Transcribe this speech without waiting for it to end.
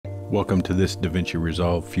Welcome to this DaVinci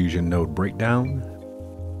Resolve Fusion node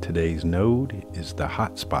breakdown. Today's node is the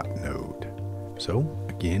hotspot node. So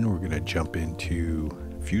again, we're going to jump into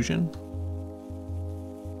Fusion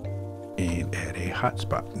and add a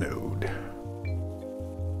hotspot node.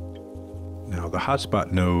 Now the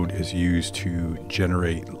hotspot node is used to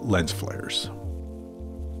generate lens flares.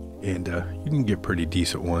 And you can get pretty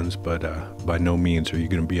decent ones, but by no means are you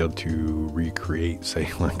going to be able to recreate,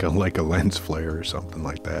 say, like a lens flare or something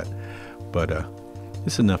like that. But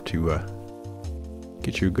it's enough to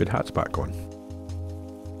get you a good hotspot going.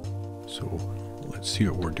 So let's see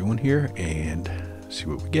what we're doing here and see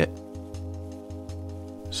what we get.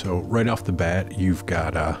 So right off the bat, you've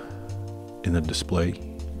got in the display,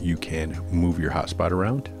 you can move your hotspot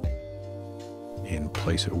around and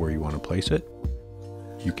place it where you want to place it.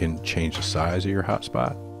 You can change the size of your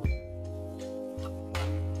hotspot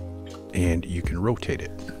and you can rotate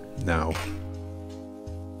it. Now,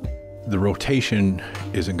 the rotation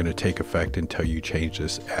isn't going to take effect until you change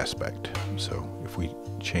this aspect. So if we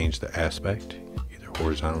change the aspect, either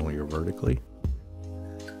horizontally or vertically,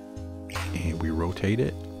 and we rotate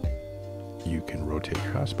it, you can rotate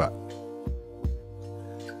your hotspot.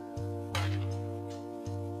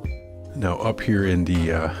 Now up here in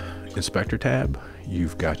the inspector tab,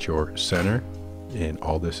 you've got your center, and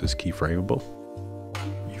all this is keyframeable.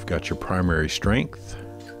 You've got your primary strength,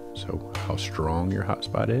 so how strong your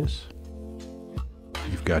hotspot is.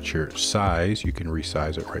 You've got your size, you can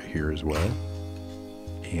resize it right here as well.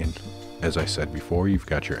 And as I said before, you've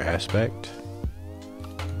got your aspect,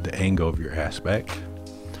 the angle of your aspect.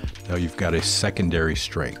 Now you've got a secondary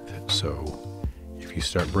strength. So if you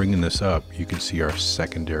start bringing this up, you can see our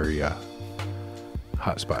secondary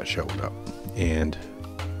hotspot showing up. And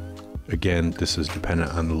again, this is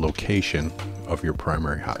dependent on the location of your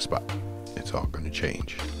primary hotspot. It's all going to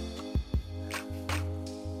change.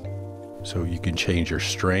 So you can change your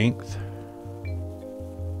strength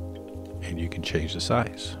and you can change the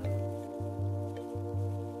size.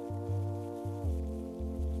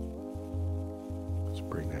 Let's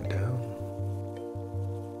bring that down.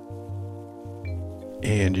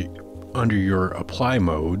 And under your apply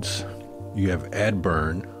modes, you have add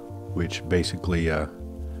burn, which basically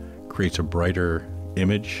creates a brighter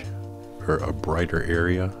image or a brighter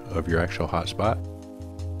area of your actual hotspot.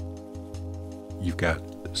 You've got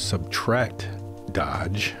subtract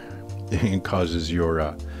dodge, and causes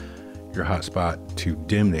your hotspot to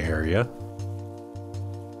dim the area.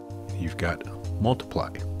 You've got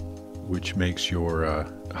multiply, which makes your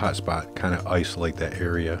hotspot kind of isolate that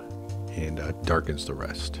area and darkens the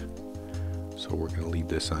rest. So we're going to leave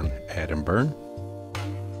this on add and burn.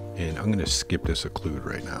 And I'm going to skip this occlude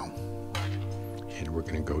right now. And we're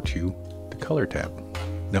going to go to the color tab.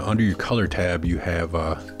 Now under your color tab, you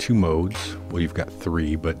have two modes. Well, you've got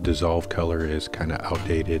three, but dissolve color is kind of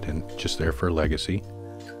outdated and just there for legacy.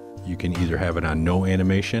 You can either have it on no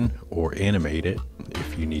animation or animate it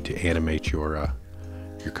if you need to animate your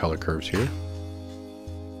color curves here.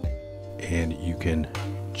 And you can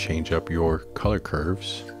change up your color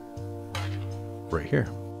curves right here.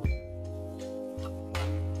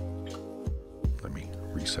 Let me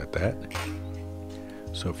reset that.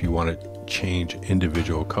 So if you want to change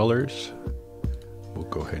individual colors, we'll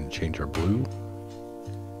go ahead and change our blue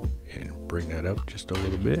and bring that up just a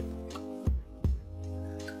little bit.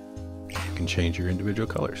 You can change your individual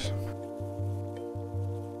colors.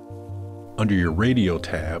 Under your radial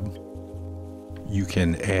tab, you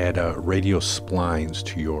can add radial splines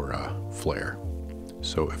to your flare.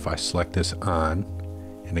 So if I select this on,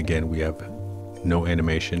 and again we have no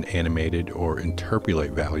animation, animated, or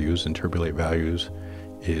interpolate values. Interpolate values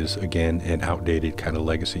is again an outdated kind of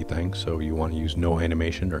legacy thing, so you want to use no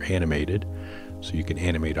animation or animated, so you can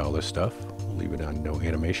animate all this stuff. We'll leave it on no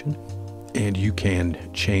animation. And you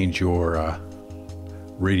can change your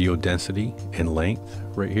radial density and length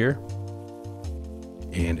right here.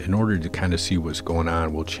 And in order to kind of see what's going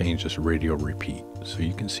on, we'll change this radial repeat. So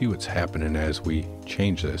you can see what's happening as we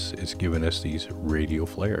change this. It's giving us these radial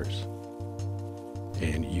flares.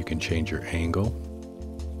 And you can change your angle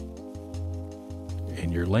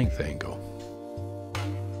and your length angle.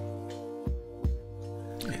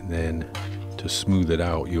 And then to smooth it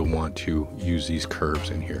out, you'll want to use these curves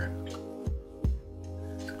in here,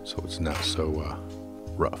 so it's not so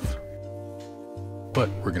rough. But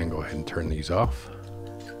we're going to go ahead and turn these off.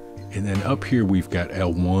 And then up here we've got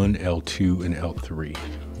L1, L2, and L3,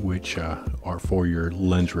 which are for your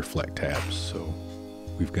lens reflect tabs. So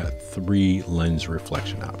we've got 3 lens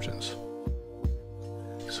reflection options.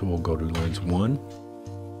 So we'll go to lens 1,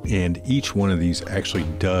 and each one of these actually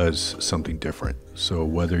does something different. So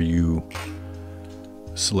whether you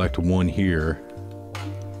select one here,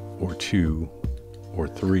 or two, or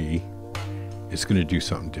three, it's going to do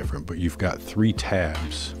something different, but you've got 3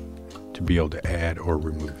 tabs to be able to add or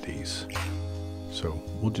remove these. So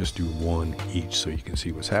we'll just do one each so you can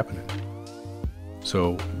see what's happening.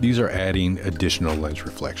 So these are adding additional lens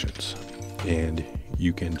reflections, and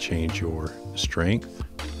you can change your strength,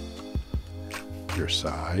 your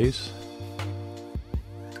size,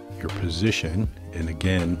 your position, and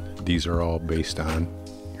again, these are all based on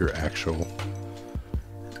your actual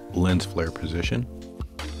lens flare position.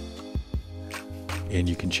 And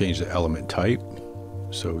you can change the element type,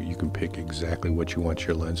 so you can pick exactly what you want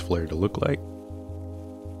your lens flare to look like.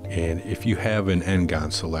 And if you have an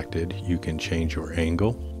N-gon selected, you can change your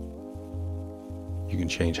angle. You can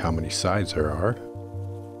change how many sides there are,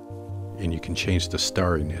 and you can change the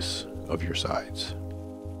starriness of your sides,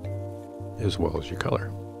 as well as your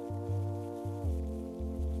color.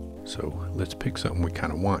 So let's pick something we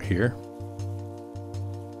kind of want here.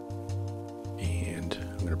 And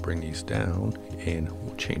I'm going to bring these down, and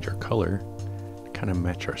we'll change our color to kind of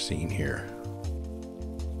match our scene here.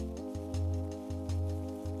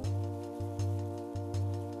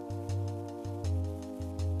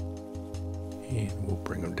 And we'll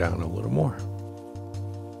bring them down a little more.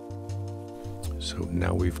 So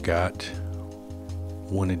now we've got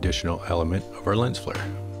one additional element of our lens flare.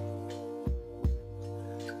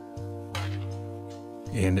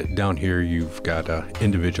 And down here you've got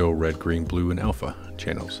individual red, green, blue, and alpha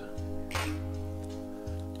channels.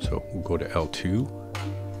 So we'll go to L2,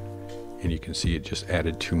 and you can see it just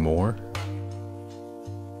added 2 more.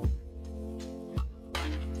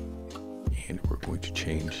 And we're going to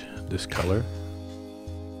change this color.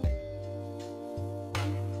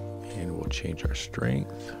 And we'll change our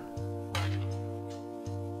strength.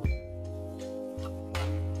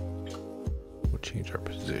 We'll change our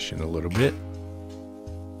position a little bit.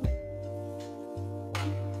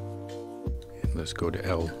 And let's go to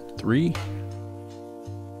L3.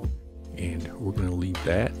 And we're going to leave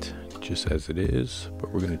that just as it is,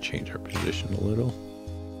 but we're going to change our position a little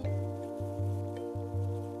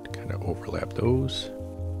to kind of overlap those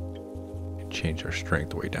and change our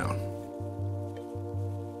strength way down.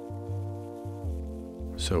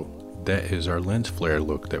 So that is our lens flare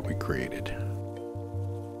look that we created.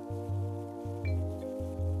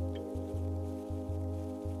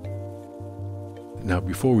 Now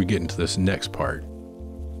before we get into this next part,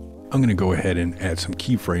 I'm going to go ahead and add some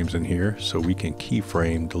keyframes in here so we can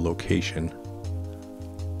keyframe the location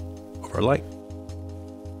of our light.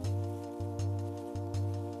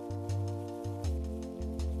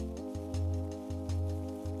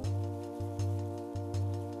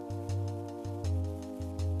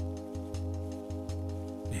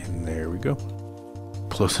 And there we go.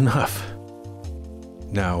 Close enough.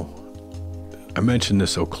 Now, I mentioned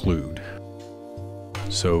this occlude.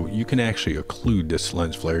 So you can actually occlude this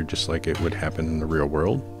lens flare just like it would happen in the real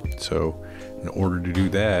world. So in order to do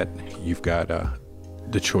that, you've got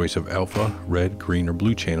the choice of alpha, red, green, or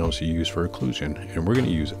blue channels you use for occlusion, and we're going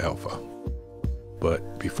to use alpha.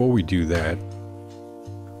 But before we do that,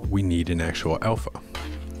 we need an actual alpha.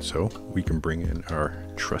 So we can bring in our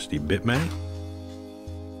trusty bitmap,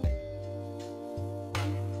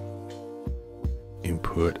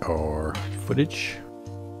 input our footage,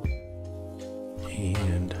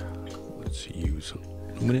 and let's use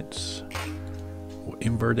luminance. We'll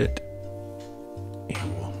invert it,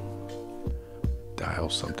 and we'll dial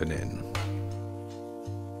something in.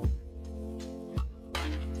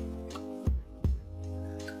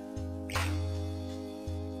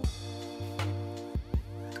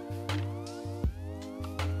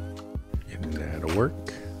 And that'll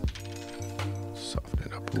work. Soften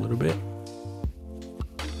it up a little bit.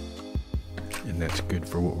 And that's good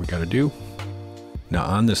for what we got to do. Now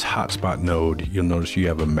on this hotspot node, you'll notice you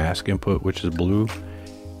have a mask input, which is blue,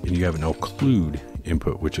 and you have an occlude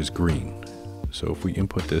input, which is green. So if we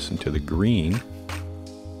input this into the green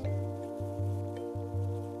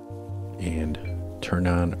and turn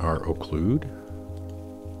on our occlude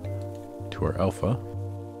to our alpha,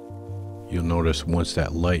 you'll notice once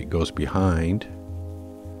that light goes behind,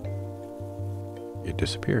 it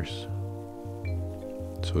disappears.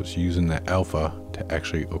 So it's using the alpha to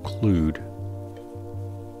actually occlude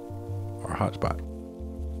our hotspot.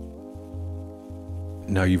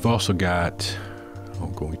 Now you've also got,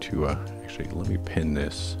 I'm going to actually let me pin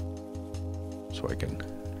this so I can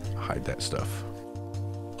hide that stuff.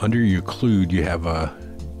 Under your occlude, you have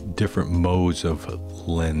different modes of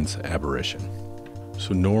lens aberration.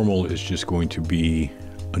 So normal is just going to be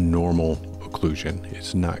a normal occlusion.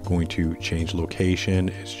 It's not going to change location.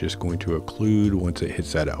 It's just going to occlude once it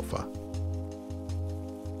hits that alpha.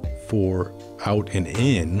 For out and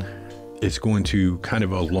in, it's going to kind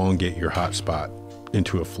of elongate your hotspot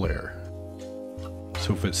into a flare.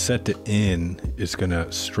 So if it's set to in, it's going to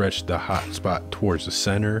stretch the hotspot towards the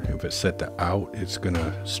center. If it's set to out, it's going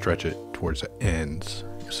to stretch it towards the ends.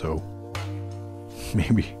 So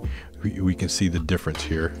maybe we can see the difference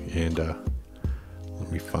here. And let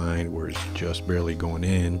me find where it's just barely going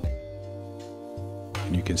in.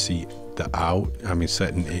 And you can see the out,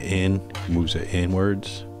 setting it in moves it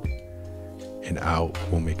inwards, and out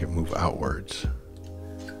will make it move outwards.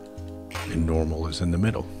 And normal is in the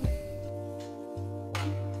middle.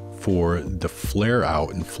 For the flare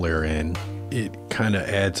out and flare in, it kind of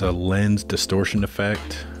adds a lens distortion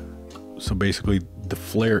effect. So basically the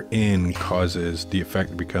flare in causes the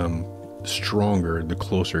effect to become stronger the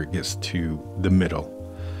closer it gets to the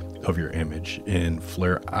middle of your image, and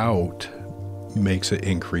flare out makes it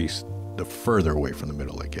increase the further away from the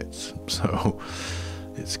middle it gets. So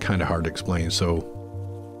it's kind of hard to explain.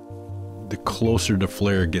 So the closer the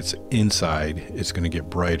flare gets inside, it's going to get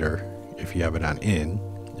brighter if you have it on in.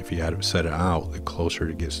 If you had it set it out, the closer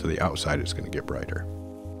it gets to the outside, it's going to get brighter.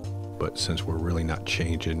 But since we're really not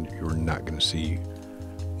changing, you're not going to see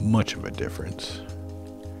much of a difference.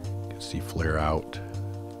 You can see flare out,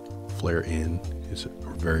 flare in is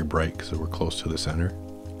very bright because we're close to the center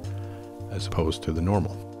as opposed to the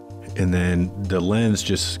normal. And then the lens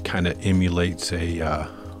just kind of emulates a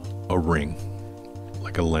ring,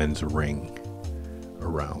 like a lens ring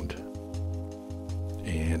around.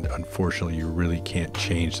 And unfortunately, you really can't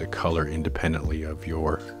change the color independently of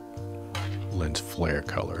your lens flare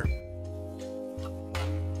color.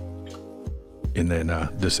 And then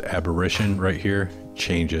this aberration right here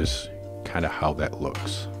changes kind of how that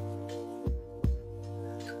looks.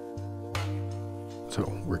 So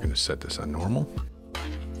we're going to set this on normal.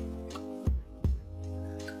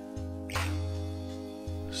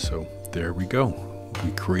 So there we go.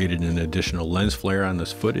 We created an additional lens flare on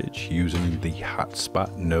this footage using the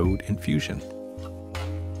hotspot node in Fusion.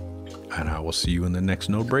 And I will see you in the next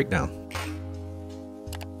node breakdown.